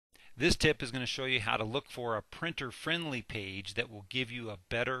This tip is going to show you how to look for a printer-friendly page that will give you a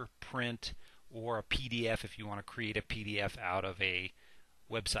better print or a PDF if you want to create a PDF out of a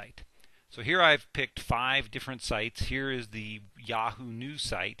website. So here I've picked 5 different sites. Here is the Yahoo News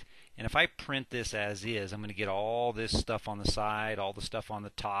site, and if I print this as is, I'm going to get all this stuff on the side, all the stuff on the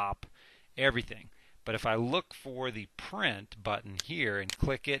top, everything. But if I look for the print button here and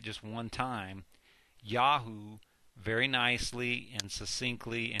click it just one time, Yahoo very nicely and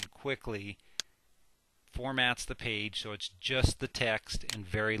succinctly and quickly formats the page so it's just the text and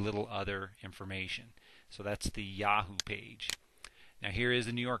very little other information. So that's the Yahoo page. Now here is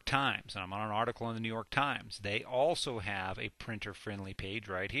the New York Times, and I'm on an article in the New York Times. They also have a printer-friendly page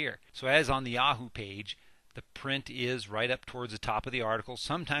right here. So as on the Yahoo page, the print is right up towards the top of the article.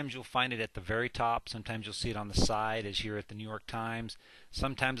 Sometimes you'll find it at the very top. Sometimes you'll see it on the side, as here at the New York Times.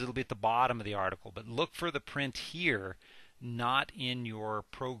 Sometimes it'll be at the bottom of the article. But look for the print here, not in your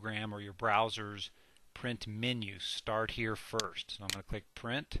program or your browser's print menu. Start here first. So I'm going to click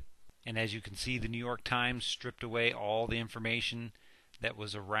Print. And as you can see, the New York Times stripped away all the information that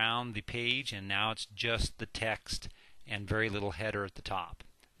was around the page, and now it's just the text and very little header at the top.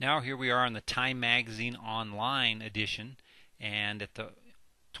 Now here we are in the Time Magazine Online edition, and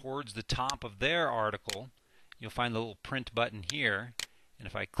towards the top of their article you'll find the little print button here, and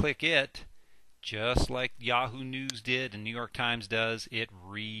if I click it, just like Yahoo News did and New York Times does, it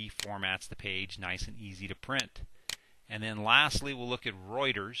reformats the page nice and easy to print. And then lastly we'll look at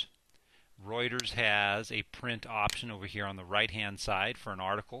Reuters. Reuters has a print option over here on the right hand side for an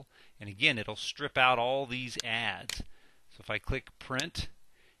article, and again it'll strip out all these ads. So if I click Print,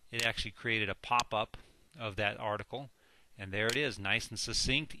 it actually created a pop-up of that article, and there it is, nice and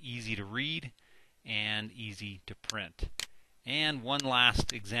succinct, easy to read and easy to print. And one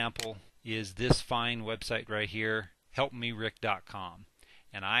last example is this fine website right here, helpmerick.com,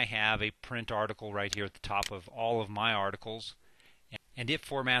 and I have a print article right here at the top of all of my articles, and it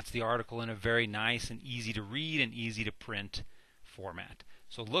formats the article in a very nice and easy to read and easy to print format.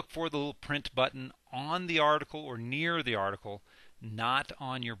 So look for the little print button on the article or near the article, not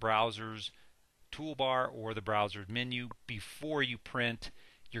on your browser's toolbar or the browser's menu. Before you print,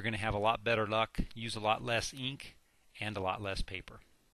 you're going to have a lot better luck, use a lot less ink and a lot less paper.